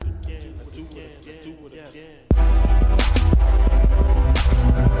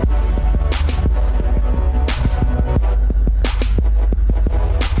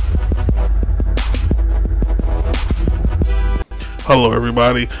Hello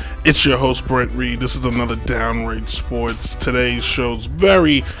everybody, it's your host Brent Reed. This is another Downrage Sports. Today's show's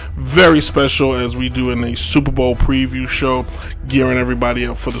very, very special as we do in a Super Bowl preview show, gearing everybody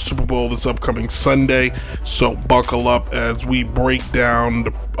up for the Super Bowl this upcoming Sunday. So buckle up as we break down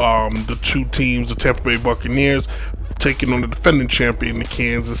the two teams, the Tampa Bay Buccaneers taking on the defending champion, the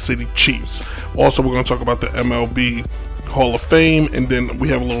Kansas City Chiefs. Also, we're going to talk about the MLB Hall of Fame, and then we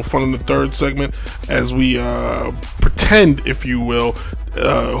have a little fun in the third segment as we pretend, if you will,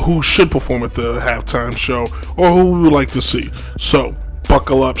 who should perform at the halftime show or who we would like to see. So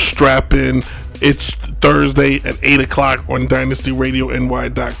buckle up, strap in. It's Thursday at 8 o'clock on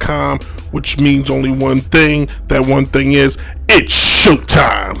DynastyRadioNY.com, which means only one thing. That one thing is, it's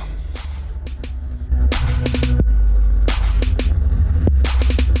showtime.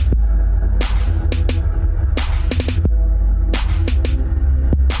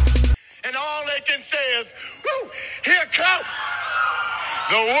 Here comes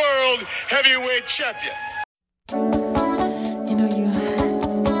the world heavyweight champion. You know, you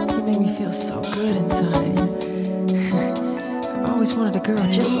make me feel so good inside. I've always wanted a girl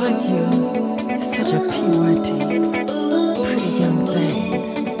just like you. Such a PYT, pretty young thing.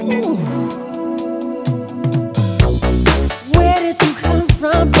 Ooh. Where did you come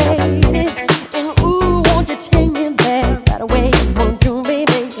from, baby? And ooh, won't you take me there right away? Won't you, baby?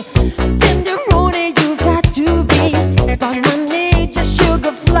 To be spot money, just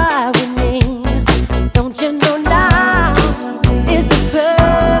sugar fly with me. Don't you know now is the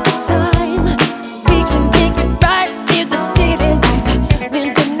perfect time? We can make it right near the city lights.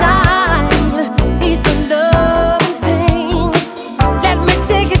 When the night needs the love and pain,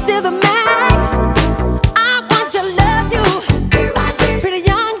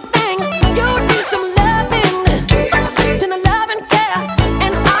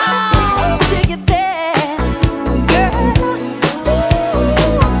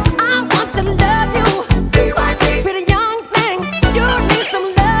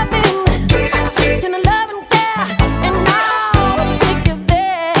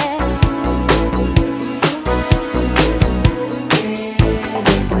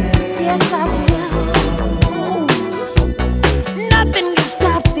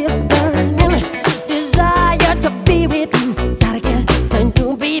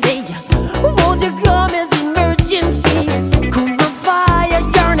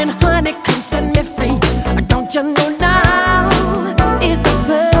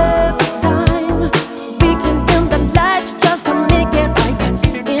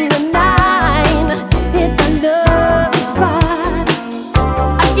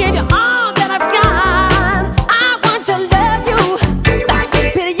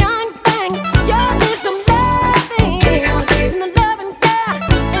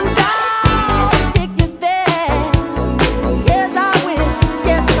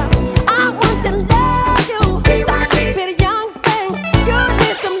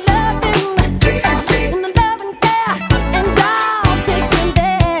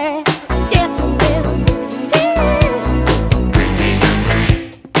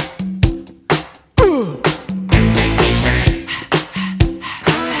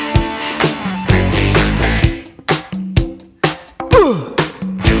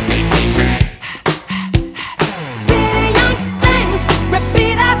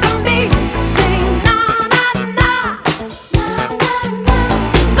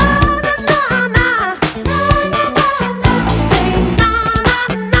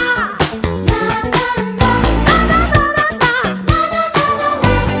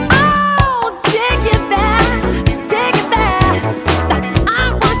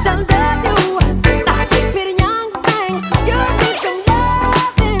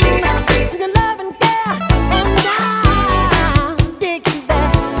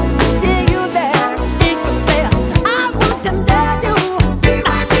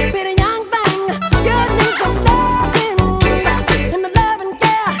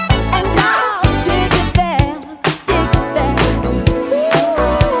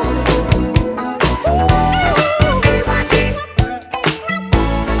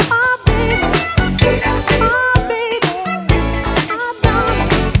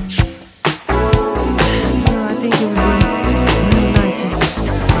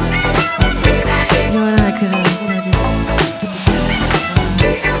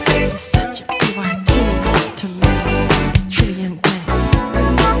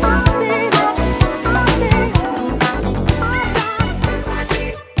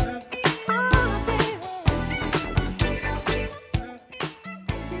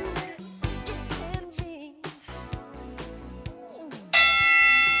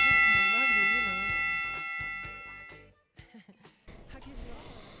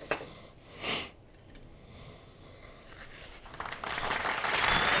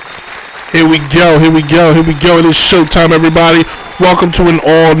 Here we go. It is showtime, everybody. Welcome to an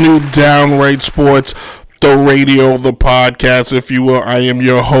all-new Downright Sports, the radio, the podcast, if you will. I am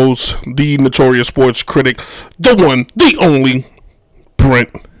your host, the notorious sports critic, the one, the only, Brent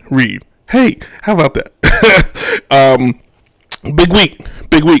Reed. Hey, how about that?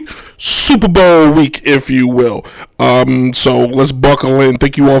 Big week, Super Bowl week, if you will. So let's buckle in.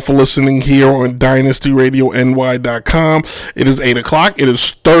 Thank you all for listening here on DynastyRadioNY.com. It is 8 o'clock. It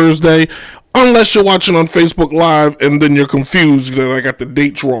is Thursday. Unless you're watching on Facebook Live and then you're confused that I got the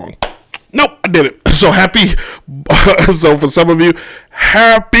dates wrong. Nope, I did it. So happy. So for some of you,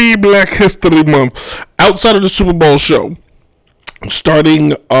 happy Black History Month. Outside of the Super Bowl show,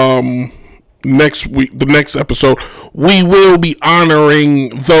 starting next week, the next episode, we will be honoring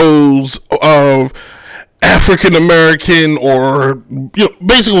those of African American or,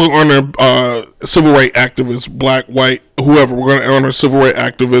 basically honor civil rights activists, black, white, whoever. We're going to honor civil rights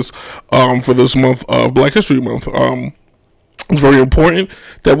activists for this month of Black History Month. It's very important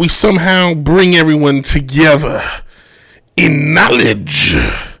that we somehow bring everyone together in knowledge,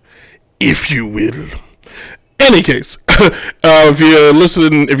 if you will. Any case, if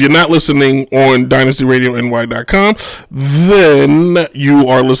you're not listening on DynastyRadioNY.com, then you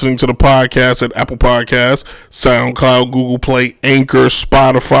are listening to the podcast at Apple Podcasts, SoundCloud, Google Play, Anchor,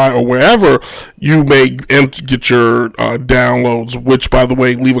 Spotify, or wherever you may get your downloads, which, by the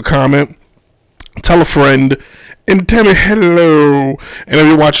way, leave a comment, tell a friend, and tell me hello. And if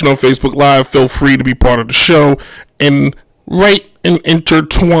you're watching on Facebook Live, feel free to be part of the show and rate and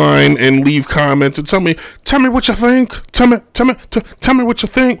intertwine and leave comments and tell me what you think. Tell me what you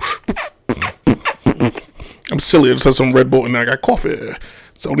think. I'm silly. I just had some Red Bull and I got coffee.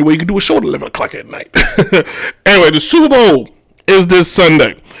 It's the only way you can do a show at 11 o'clock at night. Anyway, the Super Bowl is this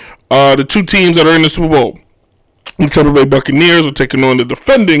Sunday. The two teams that are in the Super Bowl, the Tampa Bay Buccaneers are taking on the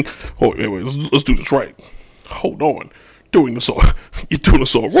defending. Oh, anyway, let's do this right. Hold on. You're doing this all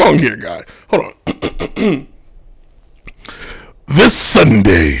wrong here, guy. Hold on. This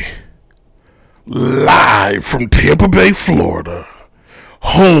Sunday, live from Tampa Bay, Florida,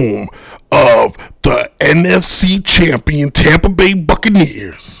 home of the NFC champion Tampa Bay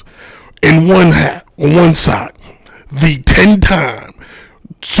Buccaneers, on one side, the 10-time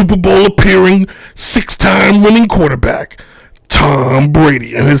Super Bowl appearing, 6-time winning quarterback, Tom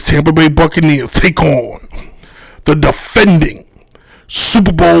Brady, and his Tampa Bay Buccaneers take on the defending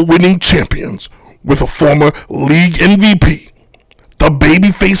Super Bowl winning champions with a former league MVP, the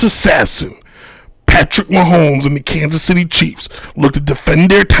babyface assassin, Patrick Mahomes, and the Kansas City Chiefs look to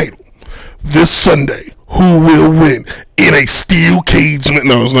defend their title this Sunday. Who will win in a steel cage match?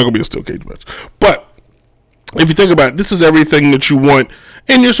 No, it's not going to be a steel cage match. But if you think about it, this is everything that you want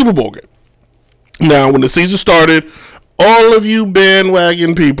in your Super Bowl game. Now, when the season started, all of you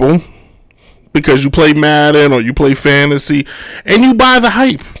bandwagon people, because you play Madden or you play fantasy, and you buy the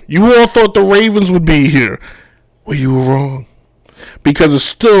hype, you all thought the Ravens would be here. Well, you were wrong. Because it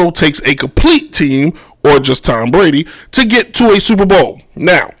still takes a complete team, or just Tom Brady, to get to a Super Bowl.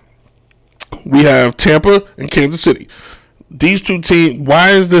 Now, we have Tampa and Kansas City. These two teams, why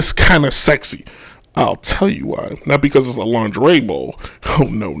is this kind of sexy? I'll tell you why. Not because it's a lingerie bowl. Oh,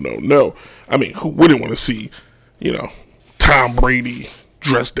 no. I mean, who wouldn't want to see, Tom Brady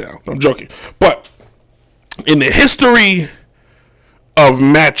dressed down? I'm joking. But in the history of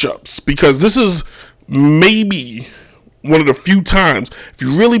matchups, because this is maybe one of the few times, if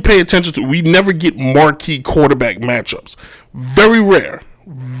you really pay attention to, we never get marquee quarterback matchups. Very rare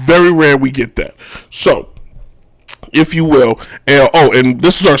we get that. So, if you will, and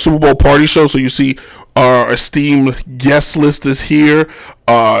this is our Super Bowl party show, so you see our esteemed guest list is here.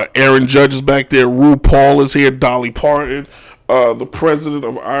 Aaron Judge is back there. RuPaul is here. Dolly Parton, the president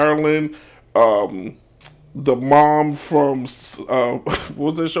of Ireland, the mom from, what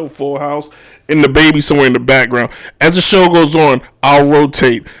was that show, Full House, and the baby somewhere in the background. As the show goes on, I'll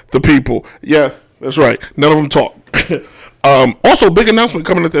rotate the people. Yeah, that's right. None of them talk. Also, big announcement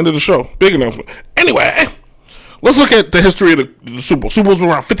coming at the end of the show. Big announcement. Anyway, let's look at the history of the Super Bowl. Super Bowl's been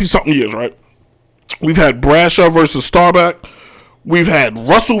around 50-something years, right? We've had Bradshaw versus Staubach. We've had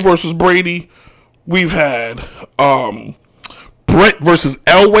Russell versus Brady. We've had Brett versus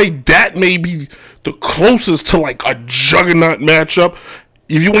Elway. That may be the closest to like a juggernaut matchup.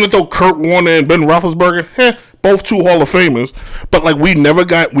 If you want to throw Kurt Warner and Ben Roethlisberger, both two Hall of Famers. But like we never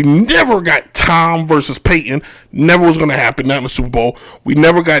got Tom versus Peyton. Never was going to happen. Not in the Super Bowl. We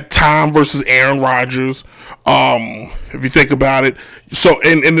never got Tom versus Aaron Rodgers. If you think about it, so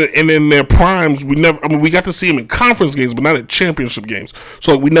and in their primes, we never. I mean, we got to see them in conference games, but not at championship games.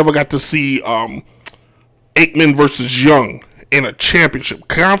 So like, we never got to see Aikman versus Young in a championship,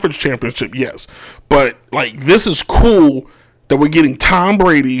 conference championship, yes. But, like, this is cool that we're getting Tom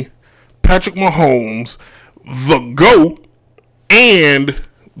Brady, Patrick Mahomes, the GOAT, and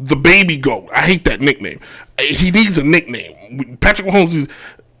the baby GOAT. I hate that nickname. He needs a nickname. Patrick Mahomes is,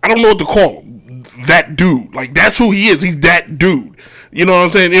 I don't know what to call him. That dude. Like, that's who he is. He's that dude. You know what I'm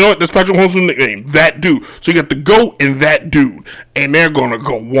saying? You know what? That's Patrick Mahomes' nickname. That dude. So you got the GOAT and that dude. And they're going to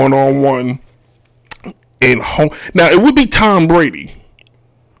go one-on-one in home. Now, it would be Tom Brady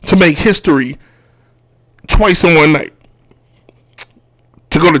to make history twice in one night.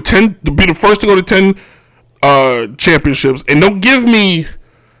 To go to 10, to be the first to go to 10 championships. And don't give me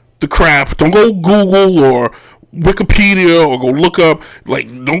the crap. Don't go Google or Wikipedia or go look up. Like,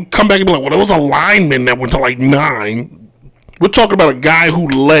 don't come back and be like, well, there was a lineman that went to like 9. We're talking about a guy who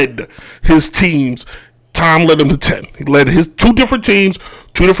led his teams. Tom led them to 10. He led his 2 different teams,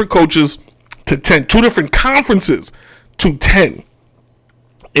 2 different coaches to 10. 2 different conferences to 10.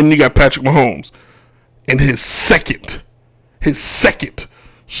 And you got Patrick Mahomes in his second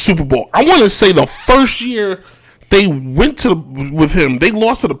Super Bowl. I want to say the first year they went with him, they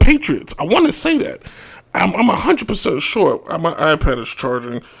lost to the Patriots. I want to say that. I'm 100% sure. My iPad is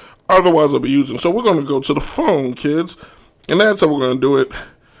charging. Otherwise, I'll be using. So we're going to go to the phone, kids. And that's how we're going to do it. A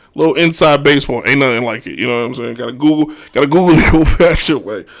little inside baseball. Ain't nothing like it. You know what I'm saying? Gotta Google the old-fashioned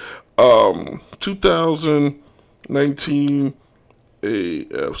way. 2019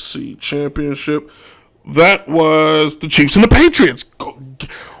 AFC Championship. That was the Chiefs and the Patriots.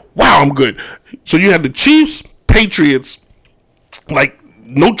 Wow, I'm good. So you had the Chiefs, Patriots, like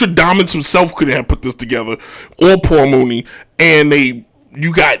Notre Dame himself couldn't have put this together, or Paul Mooney, and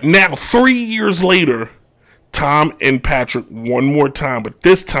you got now 3 years later, Tom and Patrick one more time, but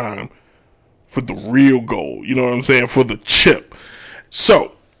this time for the real goal. You know what I'm saying? For the chip.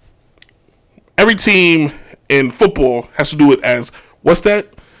 So every team in football has to do it as, what's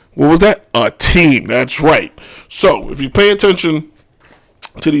that? What was that? A team. That's right. So if you pay attention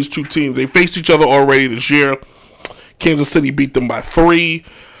to these 2 teams, they faced each other already this year. Kansas City beat them by 3.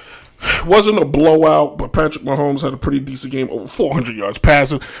 Wasn't a blowout, but Patrick Mahomes had a pretty decent game, over 400 yards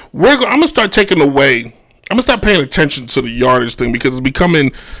passing. I'm going to start taking away, I'm going to start paying attention to the yardage thing because it's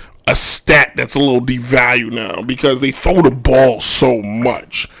becoming a stat that's a little devalued now because they throw the ball so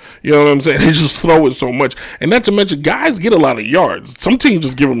much. You know what I'm saying? They just throw it so much. And not to mention, guys get a lot of yards. Some teams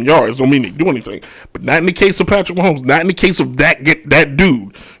just give them yards. Don't mean they do anything. But not in the case of Patrick Mahomes. Not in the case of that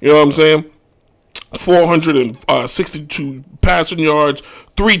dude. You know what I'm saying? 462 passing yards,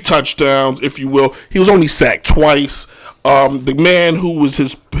 3 touchdowns, if you will. He was only sacked twice. The man who was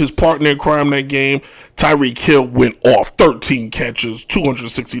his partner in crime that game, Tyreek Hill, went off. 13 catches,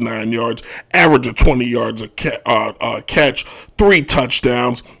 269 yards, average of 20 yards a catch, 3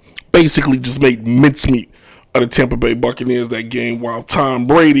 touchdowns. Basically just made mincemeat of the Tampa Bay Buccaneers that game, while Tom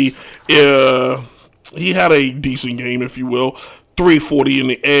Brady, he had a decent game, if you will. 340 in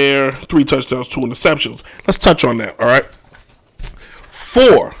the air, 3 touchdowns, 2 interceptions. Let's touch on that, all right?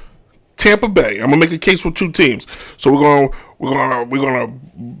 For Tampa Bay, I'm gonna make a case for 2 teams. So we're gonna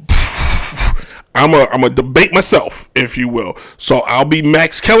I'm gonna debate myself, if you will. So I'll be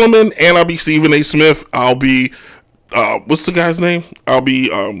Max Kellerman and I'll be Stephen A. Smith. I'll be what's the guy's name? I'll be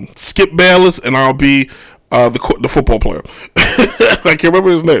Skip Bayless, and I'll be the football player. I can't remember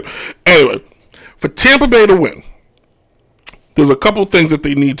his name. Anyway, for Tampa Bay to win, there's a couple things that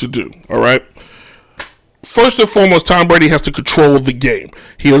they need to do, all right? First and foremost, Tom Brady has to control the game.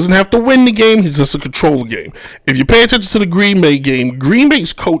 He doesn't have to win the game. He just has to control the game. If you pay attention to the Green Bay game, Green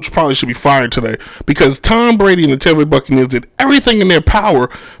Bay's coach probably should be fired today because Tom Brady and the Tampa Bay Buccaneers did everything in their power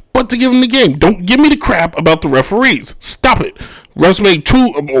but to give him the game. Don't give me the crap about the referees. Stop it. Refs made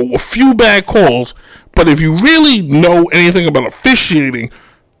a few bad calls, but if you really know anything about officiating,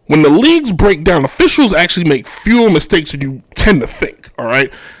 when the leagues break down, officials actually make fewer mistakes than you tend to think, all right?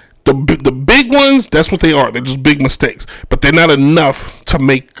 The big ones, that's what they are. They're just big mistakes. But they're not enough to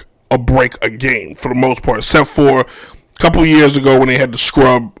make or break a game for the most part, except for a couple years ago when they had to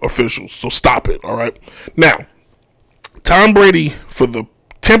scrub officials. So stop it, all right? Now, Tom Brady, for the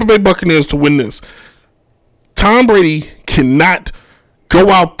Tampa Bay Buccaneers to win this, Tom Brady cannot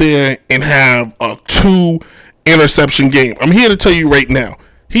go out there and have a 2-interception game. I'm here to tell you right now,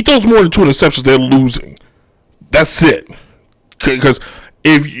 he throws more than 2 interceptions, they're losing. That's it. Because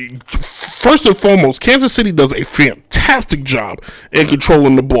first and foremost, Kansas City does a fantastic job in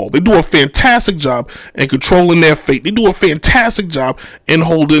controlling the ball. They do a fantastic job in controlling their fate. They do a fantastic job in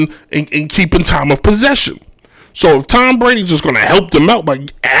holding and keeping time of possession. So if Tom Brady's just going to help them out by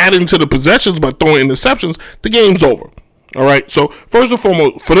adding to the possessions by throwing interceptions, the game's over. All right, so first and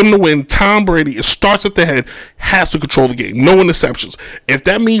foremost, for them to win, Tom Brady, it starts at the head, has to control the game. No interceptions. If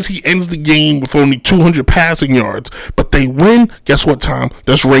that means he ends the game with only 200 passing yards, but they win, guess what, Tom?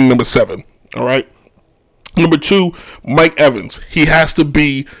 That's ring number 7. All right. Number 2, Mike Evans. He has to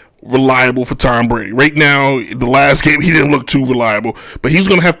be reliable for Tom Brady. Right now, the last game, he didn't look too reliable, but he's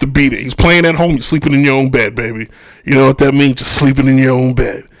going to have to beat it. He's playing at home. You're sleeping in your own bed, baby. You know what that means? You're sleeping in your own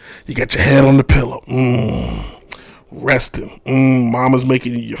bed. You got your head on the pillow. Resting. Mama's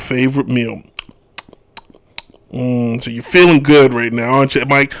making you your favorite meal. So you're feeling good right now, aren't you,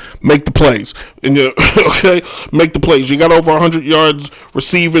 Mike? Make the plays. And you okay? Make the plays. You got over 100 yards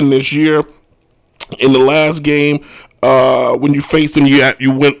receiving this year. In the last game, when you faced them, you got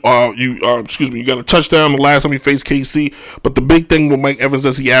a touchdown the last time you faced KC. But the big thing with Mike Evans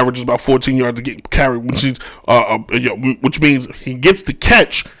is he averages about 14 yards a game carry, which means he gets the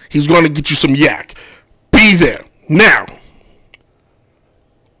catch. He's going to get you some yak. Be there now,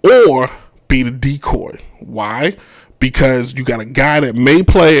 or be the decoy. Why? Because you got a guy that may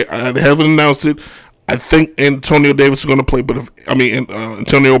play. They haven't announced it. I think Antonio Davis is going to play, but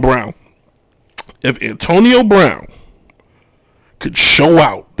Antonio Brown. If Antonio Brown could show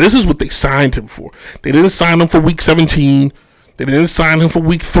out, this is what they signed him for. They didn't sign him for week 17. They didn't sign him for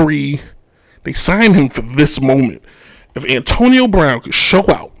week 3. They signed him for this moment. If Antonio Brown could show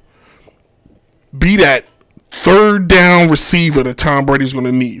out, be that third down receiver that Tom Brady's going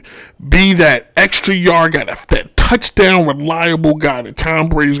to need, be that extra yard guy, that touchdown reliable guy that Tom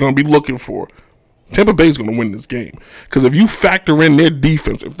Brady's going to be looking for, Tampa Bay's going to win this game. Because if you factor in their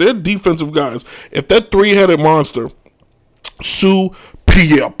defense, if their defensive guys, if that three-headed monster, Sue,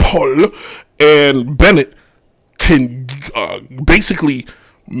 Pierre-Paul, and Bennett can basically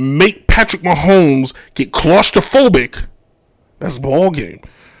make Patrick Mahomes get claustrophobic, that's ball game.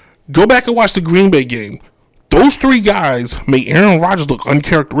 Go back and watch the Green Bay game. Those 3 guys made Aaron Rodgers look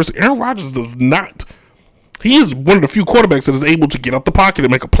uncharacteristic. Aaron Rodgers does not. He is one of the few quarterbacks that is able to get out the pocket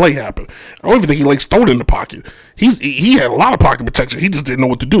and make a play happen. I don't even think he likes throwing in the pocket. He had a lot of pocket protection. He just didn't know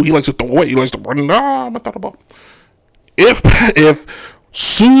what to do. He likes to throw away. He likes to run. I'm not about. If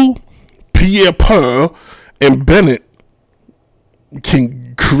Sue, Pierre-Paul, and Bennett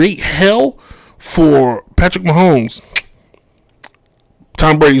can create hell for Patrick Mahomes,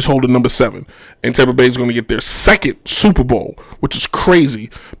 Tom Brady's holding number 7, and Tampa Bay is going to get their second Super Bowl, which is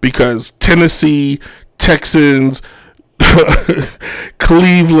crazy because Tennessee, Texans,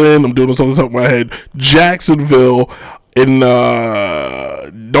 Cleveland, I'm doing this off the top of my head, Jacksonville, and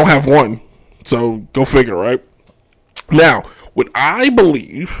don't have one. So go figure, right? Now, what I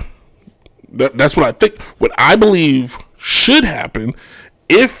believe, that's what I think, what I believe should happen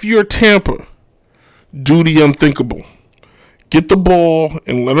if you're Tampa, do the unthinkable. Get the ball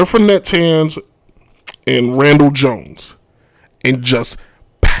in Leonard Fournette's hands and Randall Jones, and just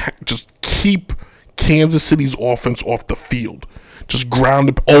keep Kansas City's offense off the field. Just ground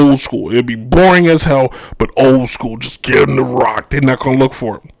it old school. It'd be boring as hell, but old school. Just give them the rock. They're not going to look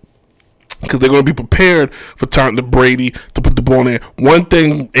for it because they're going to be prepared for Tom Brady to put the ball in there. One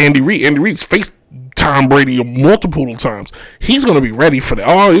thing, Andy Reid's faced Tom Brady multiple times. He's going to be ready for that.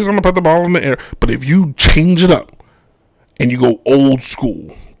 Oh, he's going to put the ball in the air. But if you change it up, and you go old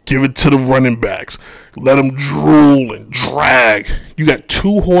school, give it to the running backs, let them drool and drag. You got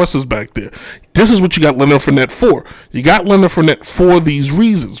 2 horses back there. This is what you got Leonard Fournette for. You got Leonard Fournette for these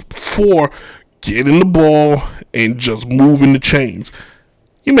reasons, for getting the ball and just moving the chains.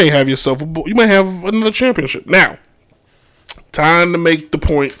 You may have yourself you may have another championship. Now, time to make the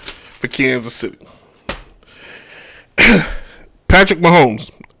point for Kansas City. Patrick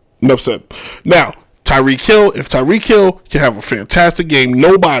Mahomes, enough said. Now, Tyreek Hill, if Tyreek Hill can have a fantastic game,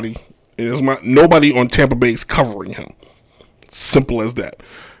 nobody on Tampa Bay is covering him. Simple as that.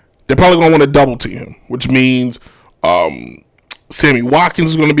 They're probably going to want to double team him, which means Sammy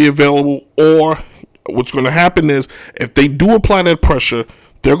Watkins is going to be available, or what's going to happen is if they do apply that pressure,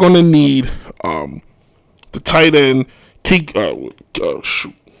 they're going to need the tight end,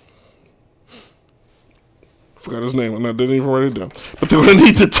 forgot his name, and I didn't even write it down. But they're going to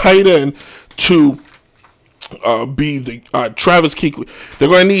need the tight end to be the Travis Kelce. They're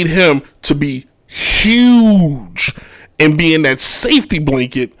going to need him to be huge and be in that safety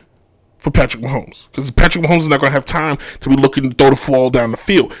blanket for Patrick Mahomes. Because Patrick Mahomes is not going to have time to be looking to throw the ball down the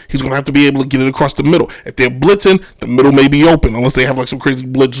field. He's going to have to be able to get it across the middle. If they're blitzing, the middle may be open, unless they have like some crazy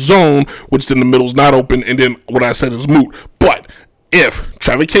blitz zone, which then the middle's not open, and then what I said is moot. But if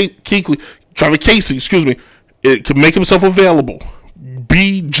Travis Kelce, it can make himself available,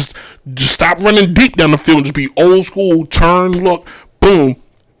 just stop running deep down the field and just be old school, turn, look, boom.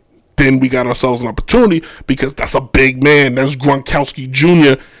 then we got ourselves an opportunity because that's a big man. That's Gronkowski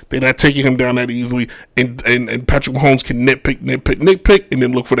Jr. They're not taking him down that easily. And Patrick Mahomes can nitpick, and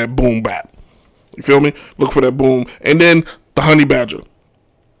then look for that boom bat. You feel me? Look for that boom. And then the Honey Badger.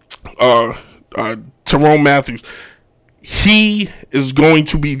 Tyrone Matthews. He is going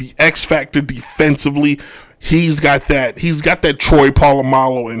to be the X factor defensively. He's got that Troy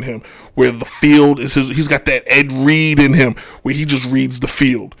Polamalu in him, where the field is his. He's got that Ed Reed in him, where he just reads the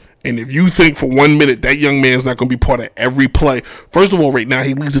field. And if you think for 1 minute that young man's not going to be part of every play, first of all, right now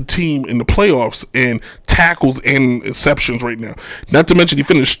he leads a team in the playoffs in tackles and interceptions right now. Not to mention he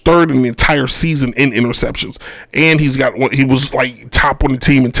finished third in the entire season in interceptions, and he was like top on the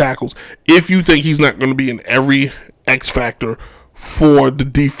team in tackles. If you think he's not going to be in every X factor for the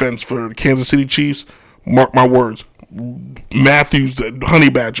defense for the Kansas City Chiefs, mark my words. Matthews, the Honey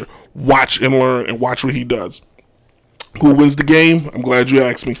Badger, watch and learn and watch what he does. Who wins the game? I'm glad you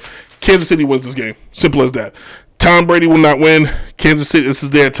asked me. Kansas City wins this game. Simple as that. Tom Brady will not win. Kansas City, this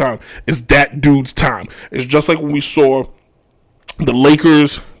is their time. It's that dude's time. It's just like when we saw the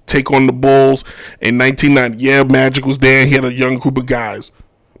Lakers take on the Bulls in 1990. Yeah, Magic was there. He had a young group of guys.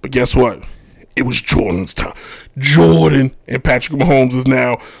 But guess what? It was Jordan's time. Jordan and Patrick Mahomes is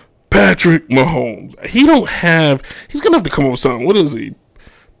now Patrick Mahomes. He's going to have to come up with something. What is he?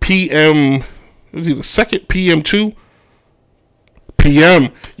 Is he the second PM2?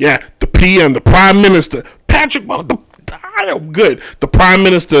 PM, yeah, the PM, the Prime Minister, Patrick, I am good. The Prime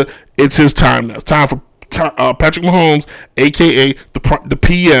Minister, it's his time now. It's time for Patrick Mahomes, a.k.a. the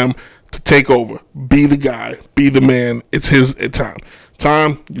PM, to take over. Be the guy. Be the man. It's his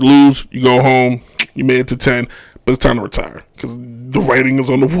time. You lose, you go home, you made it to 10, but it's time to retire. Because the writing is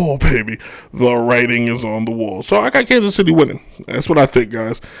on the wall, baby. The writing is on the wall. So I got Kansas City winning. That's what I think,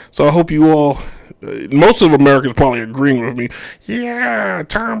 guys. So I hope you all... most of Americans probably agreeing with me. Yeah,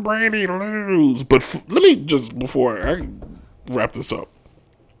 Tom Brady lose. But let me just, before I wrap this up,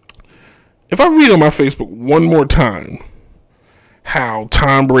 if I read on my Facebook one more time how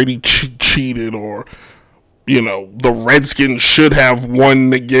Tom Brady cheated, or, the Redskins should have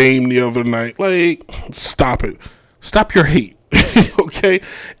won the game the other night, stop it. Stop your hate. Okay?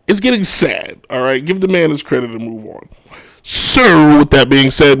 It's getting sad. All right? Give the man his credit and move on. So, with that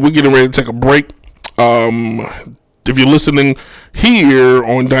being said, we're getting ready to take a break. If you're listening here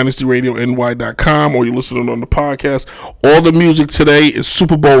on DynastyRadioNY.com or you're listening on the podcast, all the music today is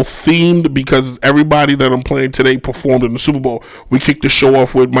Super Bowl themed because everybody that I'm playing today performed in the Super Bowl. We kicked the show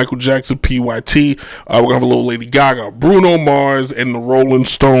off with Michael Jackson, PYT. We're going to have a little Lady Gaga, Bruno Mars, and the Rolling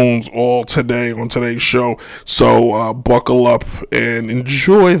Stones all today on today's show. So buckle up and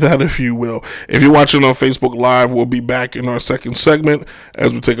enjoy that if you will. If you're watching on Facebook Live, we'll be back in our second segment.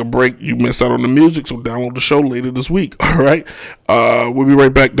 As we take a break, you miss out on the music, so download the show later this week. All right? We'll be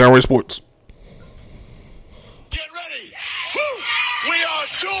right back. Downright Sports. Get ready. Woo! We are on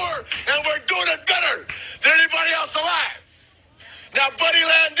tour, and we're doing it better than anybody else alive. Now, Buddy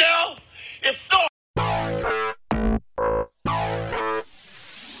Landell, it's so...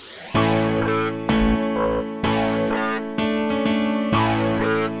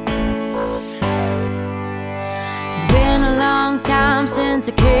 It's been a long time since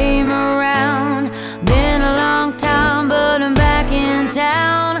I came around. Been a long time, but I'm back in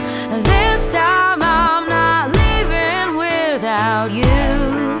town. This time I'm not leaving without you.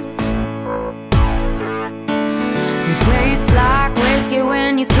 You taste like whiskey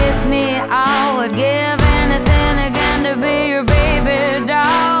when you kiss me. I would give anything again to be your baby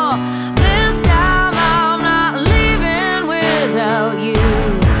doll. This time I'm not leaving without you.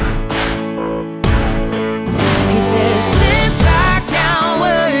 He says, sit back down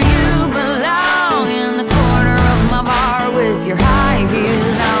where you belong, in the corner of my bar with your high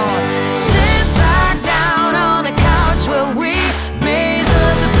heels on. Sit back down on the couch where we made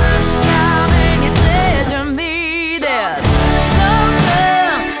love the first time, and you said to me, there's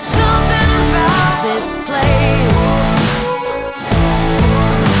something about this place.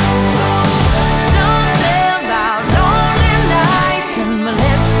 Something about lonely nights and my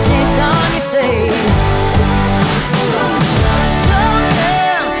lipstick on your face.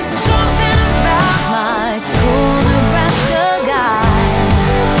 Something about my cool Nebraska guy.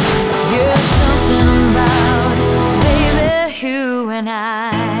 Yeah, something about baby you and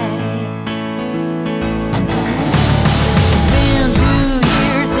I. It's been 2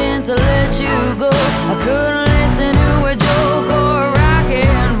 years since I let you go. I couldn't listen to a joke or rock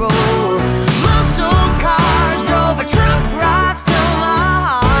and roll. Muscle cars drove a truck right through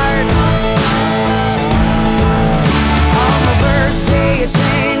my heart. On my birthday you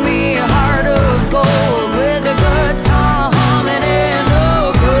sang me a heart of gold with a guitar humming in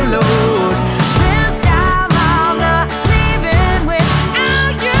Oklahoma.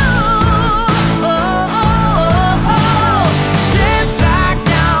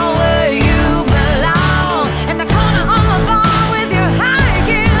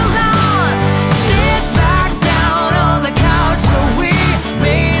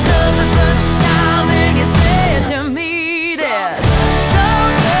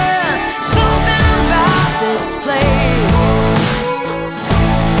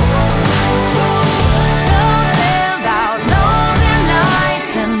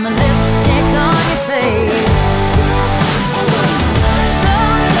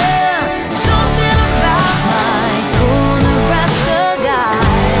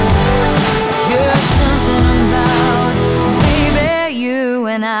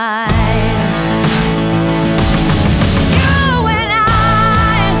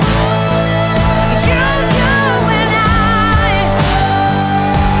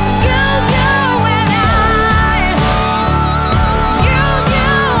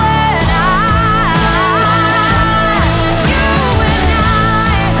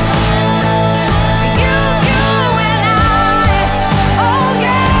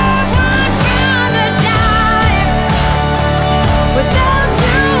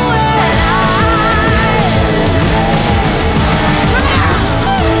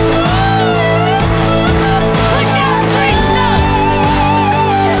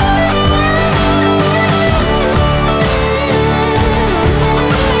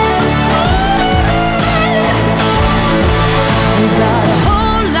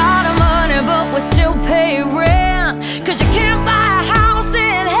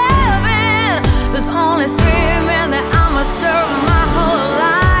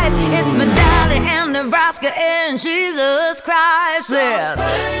 And Jesus Christ, there's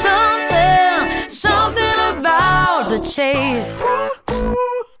something about the chase.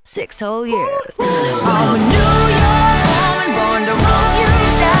 6 whole years. I'm a New York woman born to run you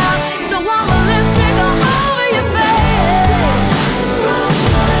down, so I'm a lipstick all over your face.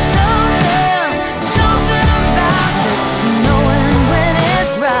 Something about just knowing when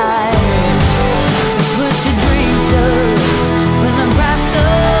it's right. So put your dreams up for Nebraska.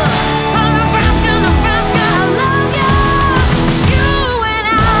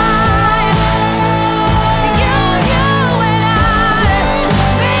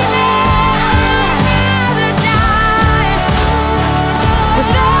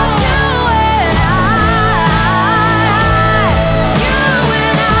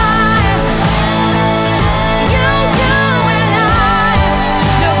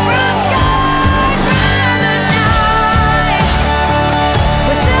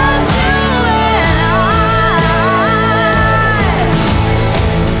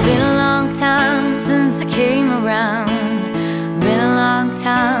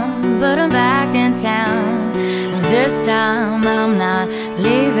 This time I'm not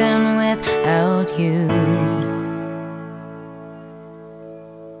leaving without you.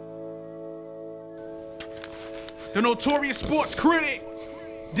 The notorious sports critic,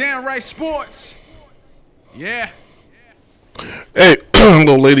 Downright Sports. Yeah. Hey, a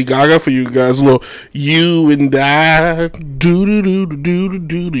little Lady Gaga for you guys. A little you and I. Do do do do do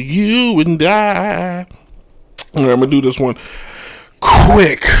do do. You and I. All right, I'm gonna do this one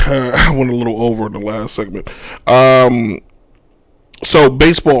quick. I went a little over in the last segment. So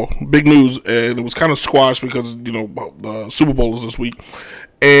baseball, big news, and it was kind of squashed because the Super Bowl is this week,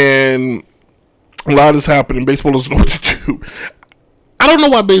 and a lot is happening. Baseball doesn't know what to do. I don't know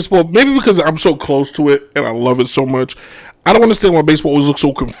why baseball. Maybe because I'm so close to it and I love it so much. I don't understand why baseball always looks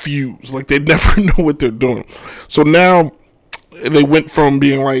so confused. Like they never know what they're doing. So now they went from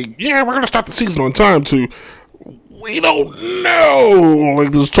being like, yeah, we're gonna start the season on time to we don't know.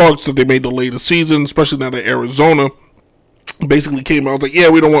 Like there's talks that they may delay the season, especially now that Arizona basically came out. I was like, yeah,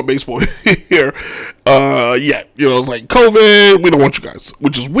 we don't want baseball here yet. It's like COVID. We don't want you guys,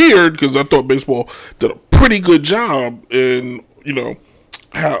 which is weird because I thought baseball did a pretty good job in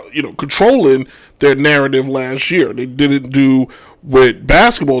how controlling their narrative last year. They didn't do what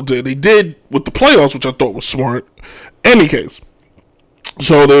basketball did. They did with the playoffs, which I thought was smart. Any case.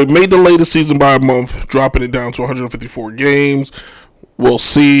 So they may delay the season by a month, dropping it down to 154 games. We'll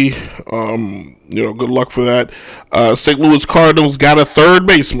see. Good luck for that. St. Louis Cardinals got a third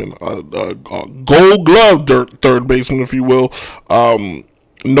baseman, a Gold Glove third baseman, if you will.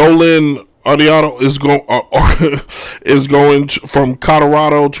 Nolan Arenado is going from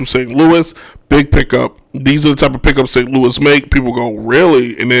Colorado to St. Louis. Big pickup. These are the type of pickups St. Louis make. People go,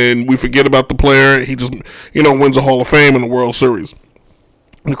 really? And then we forget about the player. He just, wins a Hall of Fame in the World Series.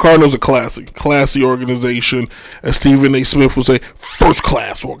 The Cardinals are classy organization. As Stephen A. Smith would say,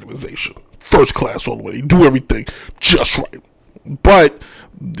 first-class organization. First class all the way. They do everything just right. But,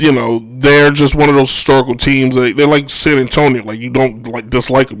 they're just one of those historical teams. They're like San Antonio. Like, you don't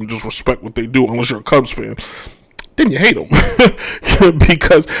dislike them. You just respect what they do, unless you're a Cubs fan. Then you hate them.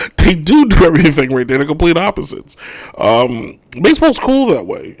 Because they do everything right. They're the complete opposites. Baseball's cool that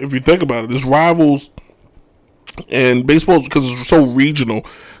way, if you think about it. There's rivals. And baseball, because it's so regional,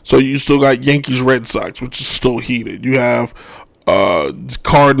 so you still got Yankees, Red Sox, which is still heated. You have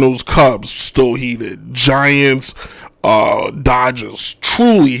Cardinals, Cubs, still heated. Giants, Dodgers,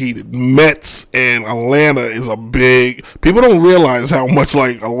 truly heated. Mets and Atlanta is a big. People don't realize how much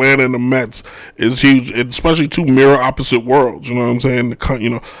like Atlanta and the Mets is huge, especially two mirror opposite worlds. You know what I'm saying?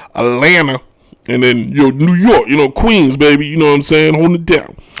 Atlanta. And then, New York, Queens, baby, you know what I'm saying? Holding it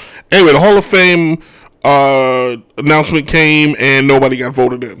down. Anyway, the Hall of Fame announcement came and nobody got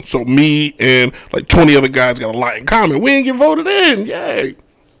voted in. So me and like 20 other guys got a lot in common. We didn't get voted in. Yay.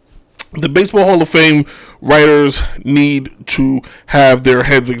 The Baseball Hall of Fame writers need to have their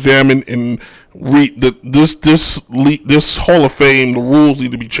heads examined and read this Hall of Fame. The rules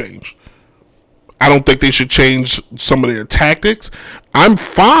need to be changed. I don't think they should change some of their tactics. I'm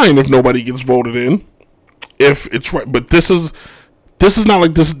fine if nobody gets voted in, if it's right. But this is not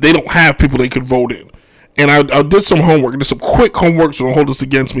like this. They don't have people they could vote in. And I did some homework. Did some quick homework, so don't hold this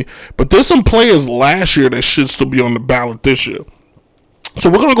against me. But there's some players last year that should still be on the ballot this year. So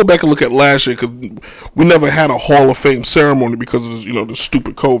we're gonna go back and look at last year because we never had a Hall of Fame ceremony because of the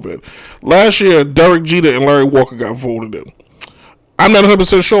stupid COVID. Last year, Derek Jeter and Larry Walker got voted in. I'm not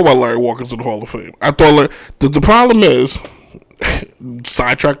 100% sure why Larry Walker's in the Hall of Fame. I thought the problem is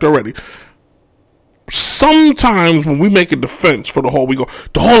sidetracked already. Sometimes when we make a defense for the Hall, we go,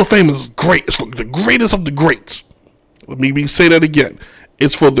 the Hall of Fame is great. It's for the greatest of the greats. Let me say that again.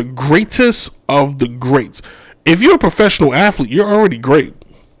 It's for the greatest of the greats. If you're a professional athlete, you're already great.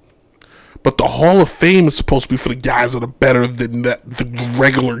 But the Hall of Fame is supposed to be for the guys that are better than the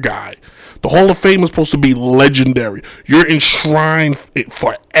regular guy. The Hall of Fame is supposed to be legendary. You're enshrined it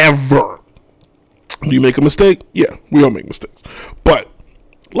forever. Do you make a mistake? Yeah, we all make mistakes. But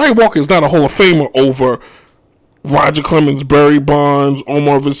Larry Walker is not a Hall of Famer over Roger Clemens, Barry Bonds,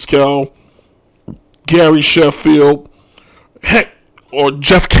 Omar Vizquel, Gary Sheffield, heck, or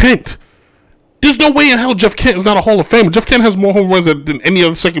Jeff Kent. There's no way in hell Jeff Kent is not a Hall of Famer. Jeff Kent has more home runs than any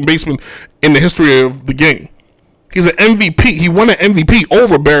other second baseman in the history of the game. He's an MVP. He won an MVP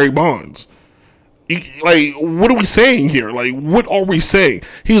over Barry Bonds. Like, what are we saying here? Like, what are we saying?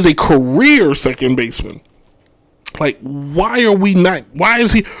 He's a career second baseman. Like, why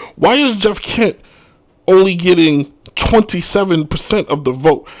is Jeff Kent only getting 27% of the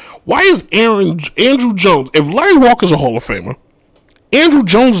vote? Why is Andrew Jones, if Larry Walker's a Hall of Famer, Andrew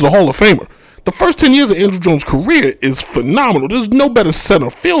Jones is a Hall of Famer. The first 10 years of Andrew Jones' career is phenomenal. There's no better center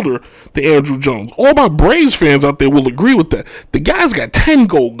fielder than Andrew Jones. All my Braves fans out there will agree with that. The guy's got 10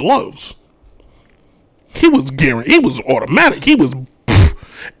 gold gloves. He was guaranteed. He was automatic. He was,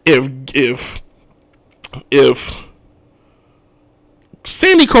 if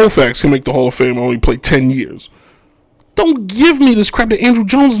Sandy Koufax can make the Hall of Fame and only play 10 years, don't give me this crap that Andrew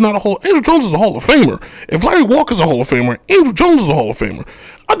Jones is not a Hall. Andrew Jones is a Hall of Famer. If Larry Walker's a Hall of Famer, Andrew Jones is a Hall of Famer.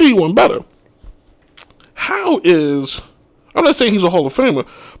 I'll do you one better. I'm not saying he's a Hall of Famer,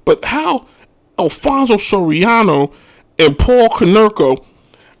 but how Alfonso Soriano and Paul Konerko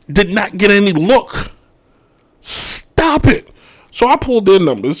did not get any look? Stop it. So I pulled their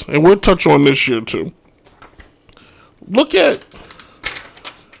numbers, and we'll touch on this year too. Look at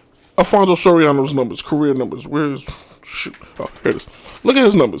Alfonso Soriano's numbers, career numbers. Here it is. Look at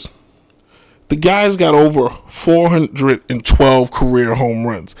his numbers. The guy's got over 412 career home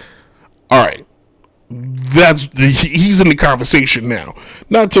runs. All right. He's in the conversation now.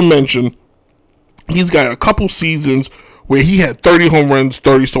 Not to mention, he's got a couple seasons where he had 30 home runs,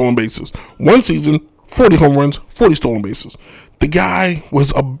 30 stolen bases. One season, 40 home runs, 40 stolen bases. The guy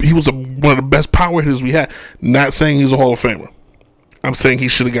was one of the best power hitters we had. Not saying he's a Hall of Famer. I'm saying he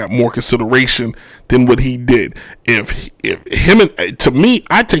should have got more consideration than what he did. To me,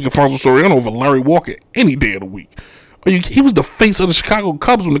 I'd take Alfonso Soriano over Larry Walker any day of the week. He was the face of the Chicago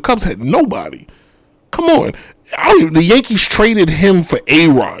Cubs when the Cubs had nobody. Come on. The Yankees traded him for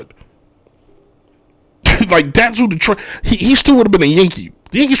A-Rod. Like, that's who he still would have been a Yankee.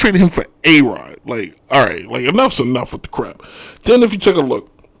 The Yankees traded him for A-Rod. Like, all right, like, enough's enough with the crap. Then if you take a look,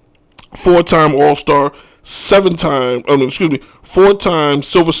 4-time All-Star, 4-time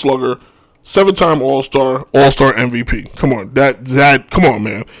Silver Slugger, 7-time All-Star, All-Star MVP. Come on, come on,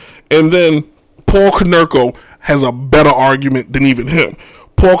 man. And then Paul Konerko has a better argument than even him.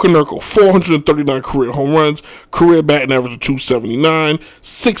 Paul Konerko, 439 career home runs, career batting average of .279,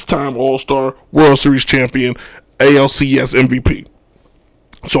 6-time All-Star, World Series champion, ALCS MVP.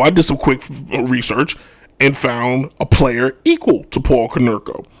 So I did some quick research and found a player equal to Paul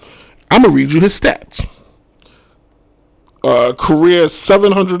Konerko. I'm going to read you his stats. Career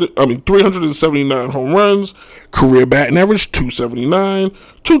 379 home runs, career batting average .279,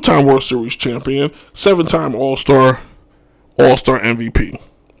 2-time World Series champion, 7-time All-Star MVP.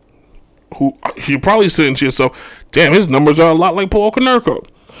 Who you're probably saying to yourself, damn, his numbers are a lot like Paul Konerko.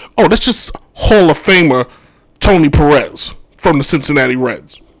 Oh, that's just Hall of Famer Tony Perez from the Cincinnati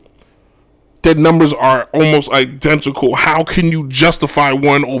Reds. Their numbers are almost identical. How can you justify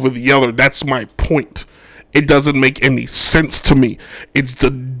one over the other? That's my point. It doesn't make any sense to me. It's the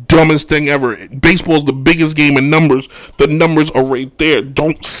dumbest thing ever. Baseball's the biggest game in numbers. The numbers are right there.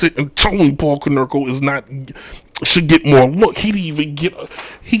 Don't sit and tell me Paul Konerko should get more look.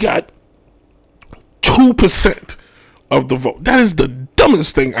 He got 2% of the vote. That is the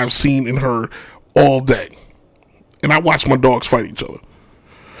dumbest thing I've seen and heard all day. And I watch my dogs fight each other.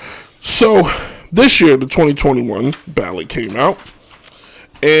 So this year, the 2021 ballot came out.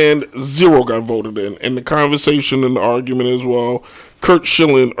 And 0 got voted in. And the conversation and the argument is, well, Curt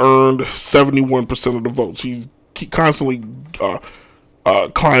Schilling earned 71% of the votes. He's constantly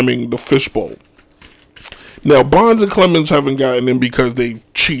climbing the fishbowl. Now, Bonds and Clemens haven't gotten in because they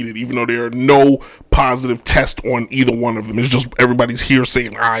cheated, even though there are no positive tests on either one of them. It's just everybody's here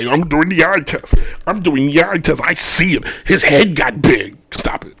saying, I'm doing the eye test. I'm doing the eye test. I see it. His head got big.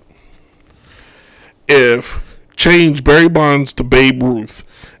 Stop it. If change Barry Bonds to Babe Ruth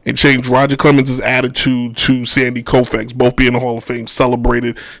and change Roger Clemens' attitude to Sandy Koufax, both being in the Hall of Fame,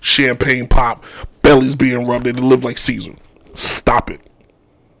 celebrated, champagne pop, bellies being rubbed, and live like Caesar. Stop it.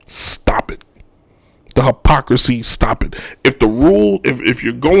 Stop it. The hypocrisy, stop it. If the rule, if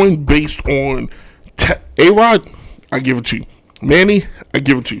you're going based on A-Rod, I give it to you. Manny, I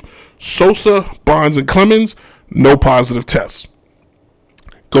give it to you. Sosa, Bonds, and Clemens, no positive tests.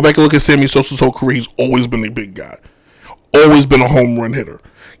 Go back and look at Sammy Sosa's whole career. He's always been a big guy. Always been a home run hitter.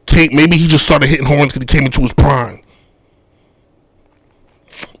 Maybe he just started hitting home runs because he came into his prime.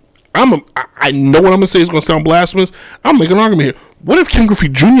 I know what I'm going to say is going to sound blasphemous. I'm making an argument here. What if Ken Griffey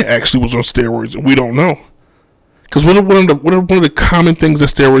Jr. actually was on steroids and we don't know? Because what are one of the common things that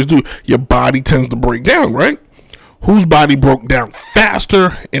steroids do? Your body tends to break down, right? Whose body broke down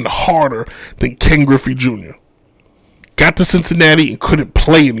faster and harder than Ken Griffey Jr.? Got to Cincinnati and couldn't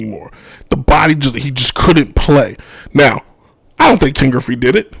play anymore. The body he just couldn't play. Now, I don't think Ken Griffey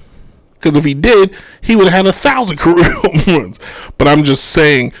did it. Because if he did, he would have had 1,000 career home runs. But I'm just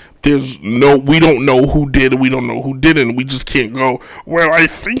saying, we don't know who did and we don't know who didn't. We just can't go, well, I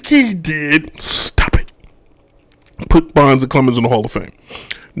think he did. Stop it. Put Bonds and Clemens in the Hall of Fame.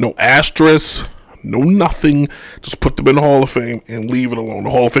 No asterisk, no nothing. Just put them in the Hall of Fame and leave it alone. The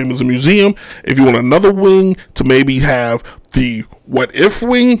Hall of Fame is a museum. If you want another wing to maybe have the what if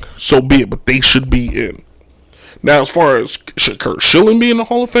wing, so be it. But they should be in. Now, as far as should Curt Schilling be in the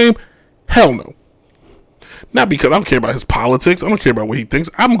Hall of Fame? Hell no. Not because I don't care about his politics. I don't care about what he thinks.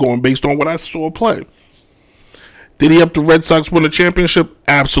 I'm going based on what I saw play. Did he help the Red Sox win a championship?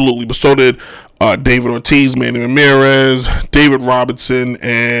 Absolutely. But so did David Ortiz, Manny Ramirez, David Robinson,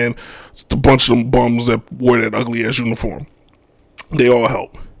 and a bunch of them bums that wore that ugly-ass uniform. They all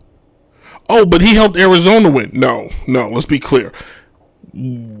helped. Oh, but he helped Arizona win. No, let's be clear.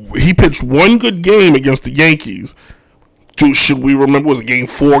 He pitched one good game against the Yankees. Should we remember, was it game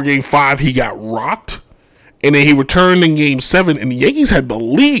 4, game 5? He got rocked. And then he returned in game 7, and the Yankees had the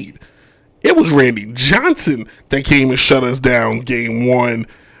lead. It was Randy Johnson that came and shut us down game 1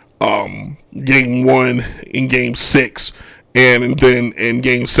 in game 6, and then in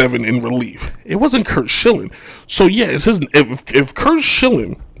game 7 in relief. It wasn't Curt Schilling. So yeah, if Curt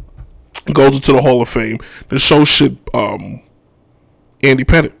Schilling goes into the Hall of Fame, then so should Andy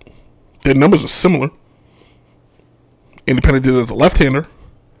Pettitte. Their numbers are similar. Andy Pettitte did it as a left-hander.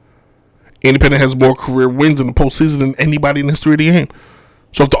 Andy Pettitte has more career wins in the postseason than anybody in the history of the game.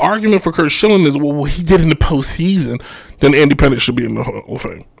 So if the argument for Curt Schilling is, well, what he did in the postseason, then Andy Pettitte should be in the Hall of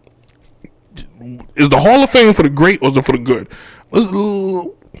Fame. Is the Hall of Fame for the great or is it for the good? Let's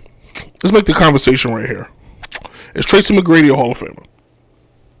make the conversation right here. Is Tracy McGrady a Hall of Famer?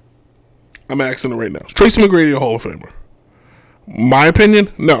 I'm asking it right now. Is Tracy McGrady a Hall of Famer? My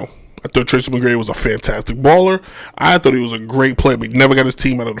opinion, no. I thought Tracy McGrady was a fantastic baller. I thought he was a great player, but he never got his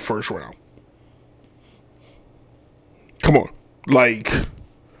team out of the first round. Come on.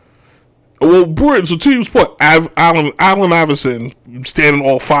 Well, Bruins, so team sport. Allen Iverson, standing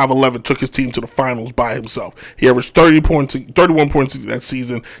all 5'11", took his team to the finals by himself. He averaged 31 points that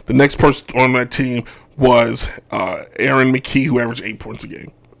season. The next person on that team was Aaron McKee, who averaged 8 points a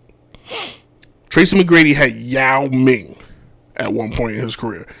game. Tracy McGrady had Yao Ming at one point in his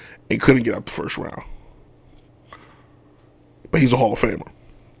career and couldn't get out the first round. But he's a Hall of Famer.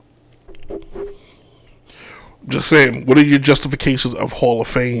 Just saying, what are your justifications of Hall of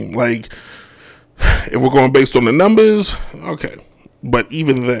Fame? If we're going based on the numbers, okay. But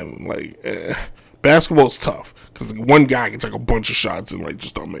even then, basketball's tough. Because one guy can take a bunch of shots and,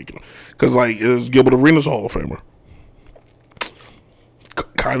 just don't make them. Because, is Gilbert Arenas a Hall of Famer?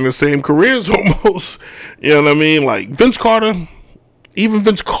 Kind of the same careers, almost. You know what I mean? Vince Carter, even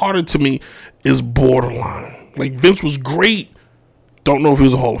Vince Carter, to me, is borderline. Vince was great. Don't know if he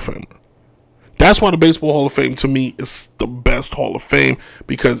was a Hall of Famer. That's why the Baseball Hall of Fame, to me, is the best Hall of Fame,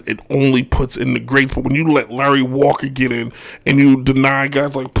 because it only puts in the greats. But when you let Larry Walker get in and you deny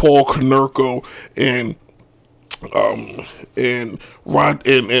guys like Paul Konerko and Rod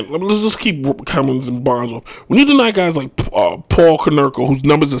and let's just keep Cummins and Barnes off. When you deny guys like Paul Konerko, whose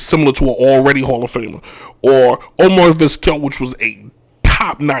numbers are similar to an already Hall of Famer, or Omar Vizquel, which was a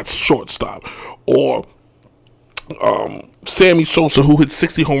top-notch shortstop, or Sammy Sosa, who hit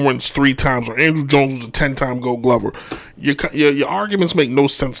 60 home runs 3 times, or Andrew Jones was a 10-time Gold Glover, your arguments make no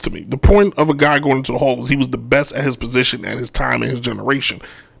sense to me. The point of a guy going into the Hall is he was the best at his position, at his time, and his generation.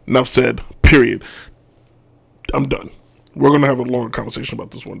 Enough said, period. I'm done. We're going to have a longer conversation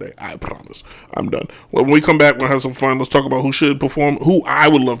about this one day. I promise. I'm done. Well, when we come back, we'll have some fun. Let's talk about who should perform, who I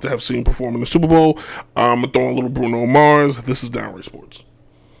would love to have seen perform in the Super Bowl. I'm going to throw in a little Bruno Mars. This is Downright Sports.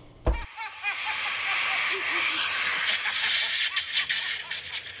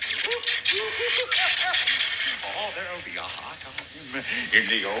 Oh, there'll be a hot time in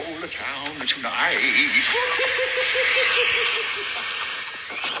the old town tonight.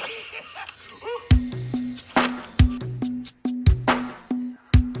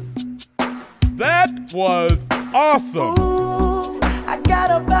 That was awesome. Ooh, I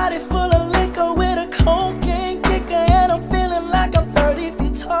got a body full of liquor with a cocaine kicker, and I'm feeling like I'm 30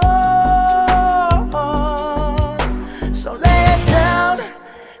 feet tall. So lay it down,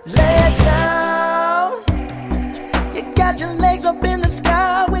 lay it down. You got your legs up in the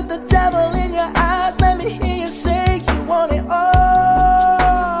sky with the devil in your eyes. Let me hear you say you want it all.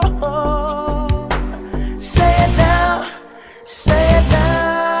 Say it now, say it now.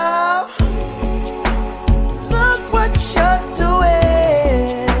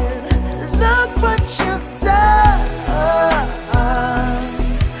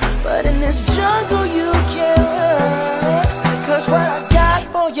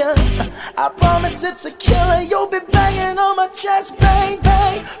 I promise it's a killer. You'll be banging on my chest, bang,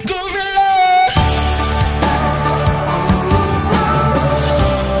 bang, gorilla.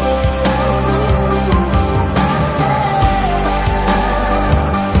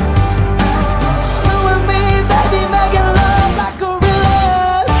 You and me, baby, making love like gorillas.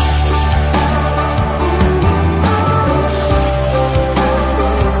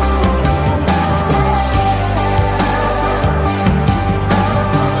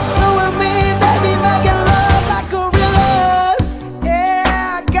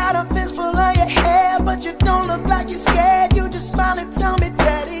 Scared, you just smile and tell me,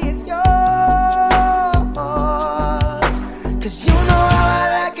 Daddy, it's yours. 'Cause you know how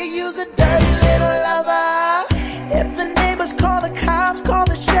I like to use a dirty little lover. If the neighbors call the cops, call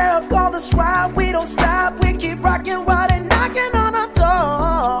the sheriff, call the SWAT, we don't stop, we keep rocking while they're knocking on our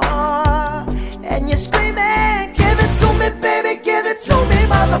door. And you're screaming, give it to me, baby, give it to me,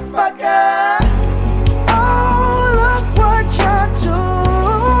 motherfucker. Oh, look what you're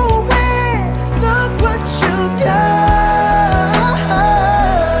doing, look what you done.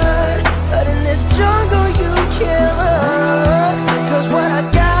 But in this jungle you killer. 'Cause what I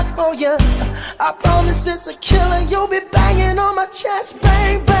got for you, I promise it's a killer. You'll be banging on my chest,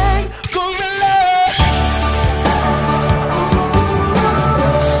 bang, bang, gorilla.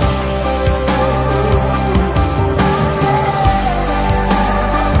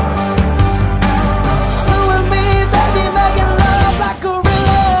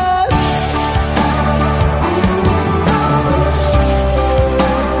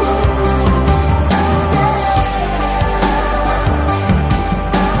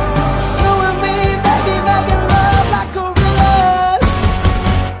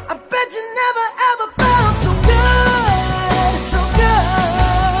 Never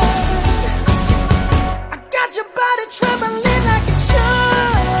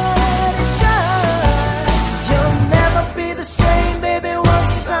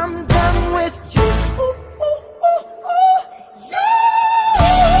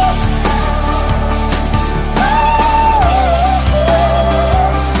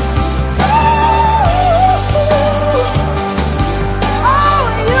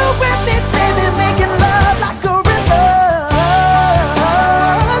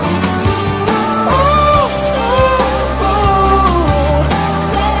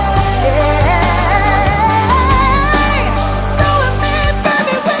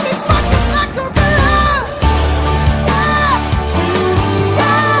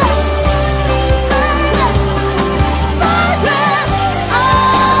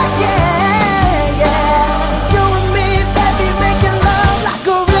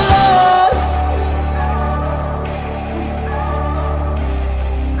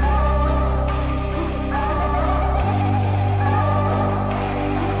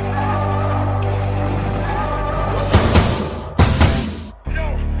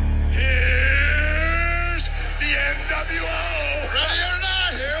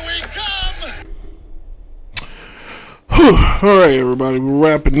All right, everybody, we're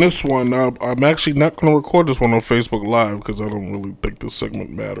wrapping this one up. I'm actually not going to record this one on Facebook Live because I don't really think this segment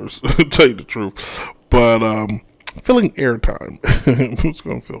matters, to tell you the truth. But filling airtime. Who's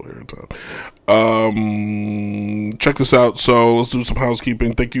going to fill airtime? Check this out. So let's do some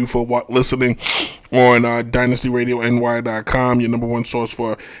housekeeping. Thank you for listening on DynastyRadioNY.com, your number one source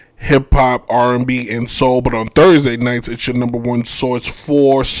for hip-hop, R&B, and soul. But on Thursday nights, it's your number one source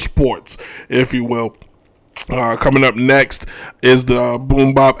for sports, if you will. Coming up next is the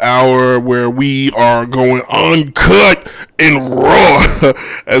Boom Bop Hour, where we are going uncut and raw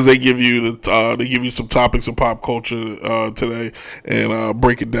as they give you some topics of pop culture today and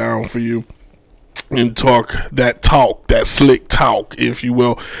break it down for you and talk, that slick talk, if you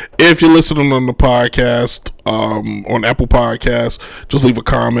will. If you're listening on the podcast, on Apple Podcasts, just leave a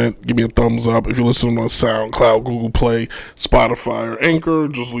comment, give me a thumbs up. If you're listening on SoundCloud, Google Play, Spotify, or Anchor,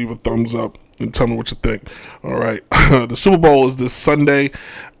 just leave a thumbs up and tell me what you think. All right. The Super Bowl is this Sunday.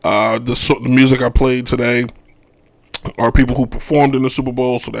 The music I played today are people who performed in the Super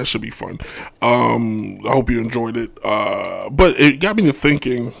Bowl, so that should be fun. I hope you enjoyed it. But it got me to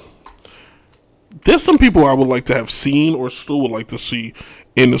thinking, there's some people I would like to have seen or still would like to see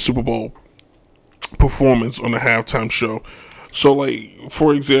in the Super Bowl performance on the halftime show. So, like,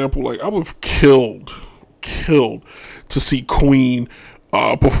 for example, like, I would have killed to see Queen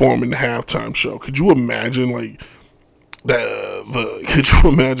perform in the halftime show. Could you imagine, like, could you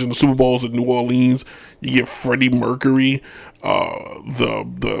imagine the Super Bowls in New Orleans? You get Freddie Mercury,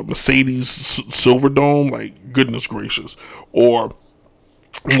 the Mercedes Silverdome, like, goodness gracious. Or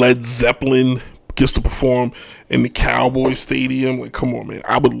Led Zeppelin gets to perform in the Cowboy Stadium. Like, come on, man.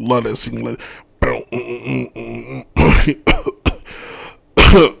 I would love to see Led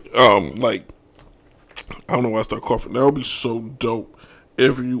like, I don't know why I start coughing. That would be so dope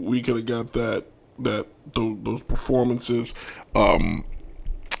if we could have got those performances,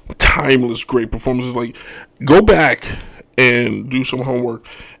 timeless great performances. Like, go back and do some homework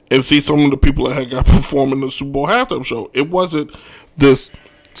and see some of the people that had got performing the Super Bowl halftime show. It wasn't this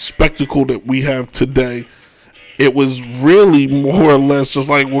spectacle that we have today. It was really more or less just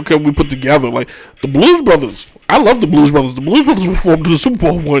like, what can we put together? Like, the Blues Brothers. I love the Blues Brothers. The Blues Brothers performed in the Super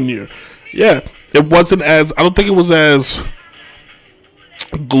Bowl one year. Yeah, it wasn't as, I don't think it was as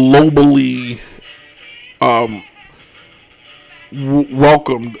globally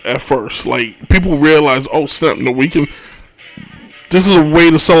welcomed at first. Like, people realized, oh snap, no, this is a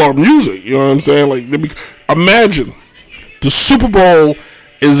way to sell our music. You know what I'm saying? Like, imagine the Super Bowl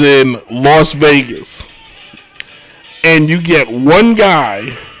is in Las Vegas, and you get one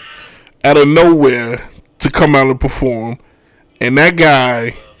guy out of nowhere to come out and perform, and that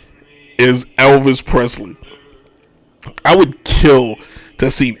guy is Elvis Presley. I would kill to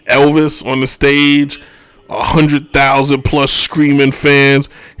see Elvis on the stage, 100,000 plus screaming fans.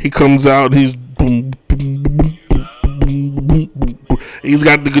 He comes out, he's boom, boom, boom, boom, boom, boom, boom, boom. He's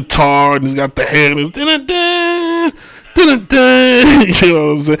got the guitar and he's got the hand. It's dun-dun-dun, dun-dun-dun. You know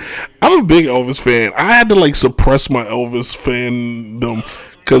what I'm saying? I'm a big Elvis fan. I had to, like, suppress my Elvis fandom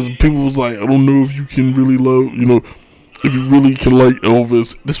because people was like, I don't know if you can really love, you know, if you really can like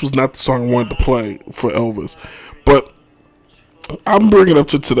Elvis. This was not the song I wanted to play for Elvis. But I'm bringing it up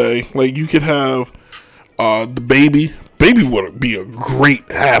to today. Like, you could have the Baby. Baby would be a great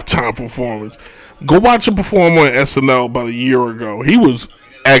halftime performance. Go watch him perform on SNL about a year ago. He was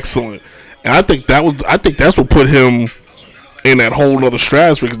excellent, and I think that's what put him in that whole nother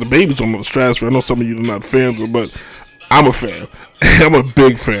stratosphere. Because the Baby's on another stratosphere. I know some of you are not fans of, but I'm a fan. I'm a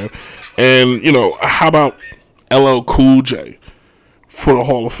big fan. And, you know, how about LL Cool J for the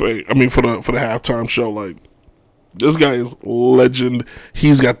Hall of Fame? I mean, for the halftime show. Like, this guy is legend.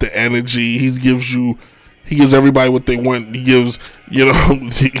 He's got the energy. He gives everybody what they want. He gives, you know,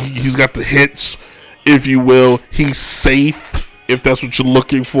 he's got the hits, if you will. He's safe, if that's what you're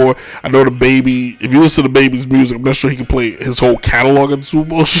looking for. I know the Baby, if you listen to the Baby's music, I'm not sure he can play his whole catalog at the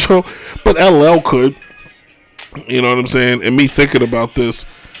Super Bowl show, but LL could. You know what I'm saying? And me thinking about this,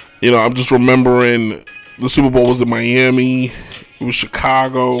 you know, I'm just remembering the Super Bowl was in Miami, it was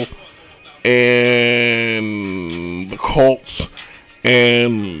Chicago, and the Colts,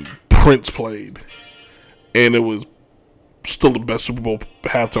 and Prince played. And it was still the best Super Bowl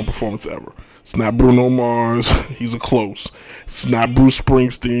halftime performance ever. It's not Bruno Mars, he's a close. It's not Bruce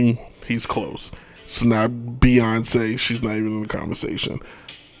Springsteen, he's close. It's not Beyonce, she's not even in the conversation.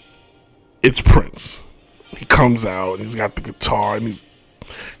 It's Prince. He comes out, and he's got the guitar, and he's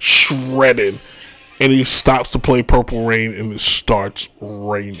shredded. And he stops to play Purple Rain, and it starts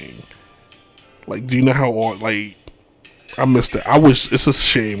raining. Like, do you know how, like, I missed it. It's a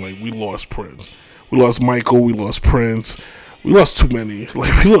shame, like, we lost Prince. We lost Michael. We lost Prince. We lost too many.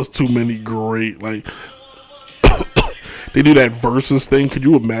 Like, we lost too many great, like, they do that versus thing. Could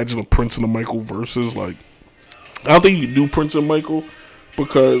you imagine a Prince and a Michael versus? Like, I don't think you can do Prince and Michael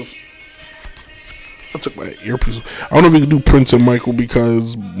because I took my earpiece. I don't know if you can do Prince and Michael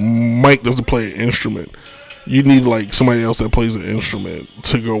because Mike doesn't play an instrument. You need like somebody else that plays an instrument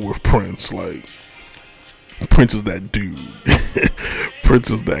to go with Prince. Like, Prince is that dude. Prince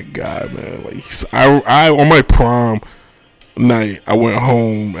is that guy, man. Like, I on my prom night, I went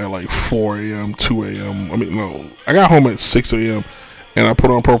home at like 4 a.m., 2 a.m. I mean, no, I got home at 6 a.m. and I put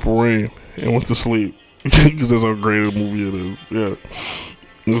on Purple Rain and went to sleep because that's how great a movie it is. Yeah,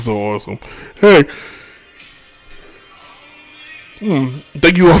 it's so awesome. Hey,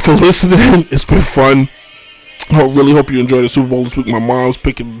 thank you all for listening. It's been fun. I really hope you enjoyed the Super Bowl this week. My mom's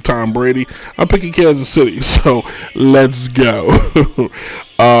picking Tom Brady. I'm picking Kansas City, so let's go.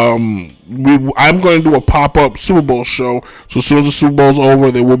 I'm going to do a pop-up Super Bowl show. So as soon as the Super Bowl's over,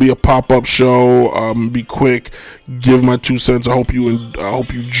 there will be a pop-up show. Be quick. Give my 2 cents. I hope you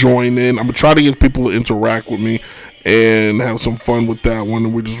join in. I'm going to try to get people to interact with me and have some fun with that one.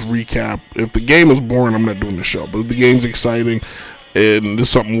 And we just recap. If the game is boring, I'm not doing the show. But if the game's exciting and there's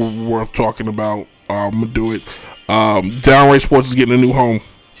something worth talking about, I'm going to do it. Downright Sports is getting a new home.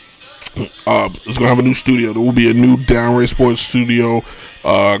 It's going to have a new studio. There will be a new Downright Sports studio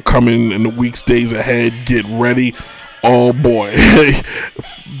coming in the weeks, days ahead. Get ready. Oh, boy.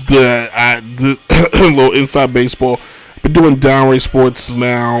 the little inside baseball. I've been doing Downright Sports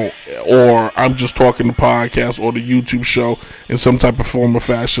now, or I'm just talking the podcast or the YouTube show in some type of form or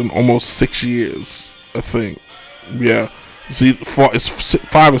fashion. Almost 6 years, I think. Yeah. See, it's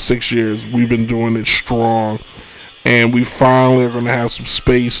 5 or 6 years we've been doing it strong, and we finally are going to have some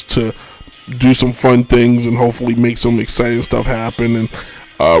space to do some fun things and hopefully make some exciting stuff happen and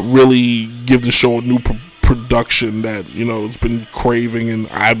really give the show a new production that, you know, it's been craving and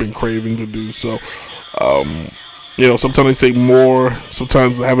I've been craving to do. So, you know, sometimes they say more,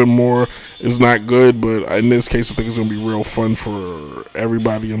 sometimes having more is not good, but in this case I think it's going to be real fun for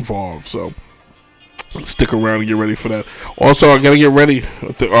everybody involved. So stick around and get ready for that. Also, I gotta get ready.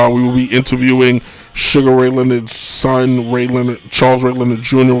 We will be interviewing Sugar Ray Leonard's son, Charles Ray Leonard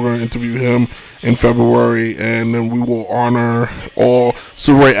Jr. We're going to interview him in February, and then we will honor all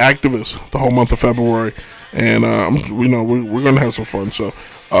civil rights activists the whole month of February. And we're going to have some fun. So,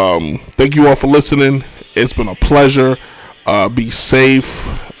 thank you all for listening. It's been a pleasure. Be safe.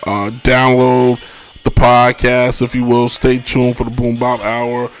 Download the podcast, if you will. Stay tuned for the Boom Bop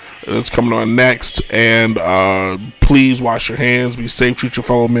Hour. That's coming on next. And please wash your hands. Be safe. Treat your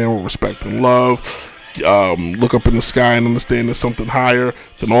fellow man with respect and love. Look up in the sky and understand there's something higher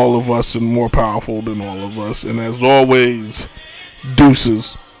than all of us and more powerful than all of us. And as always,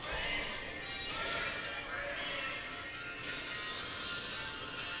 deuces.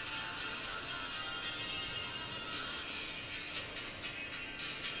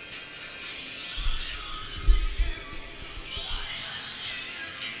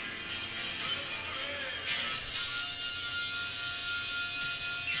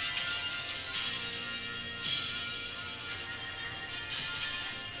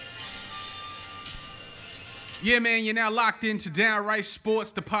 Yeah, man, you're now locked into Downright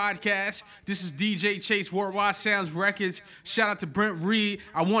Sports, the podcast. This is DJ Chase, Worldwide Sounds Records. Shout out to Brent Reed.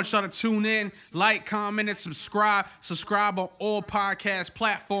 I want y'all to tune in, like, comment, and subscribe. Subscribe on all podcast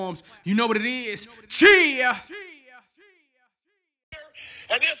platforms. You know what it is. Cheer!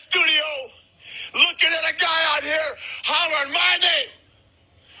 In this studio, looking at a guy out here hollering my name.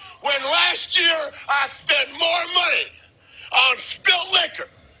 When last year I spent more money on spilt liquor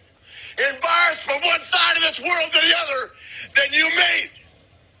in bars from one side of this world to the other than you made.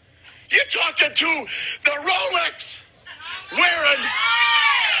 You're talking to the Rolex wearing,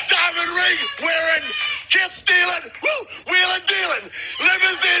 diamond ring wearing, kiss stealing, wheeling dealing,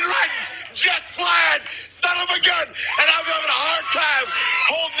 limousine riding, jet flying, son of a gun, and I'm having a hard time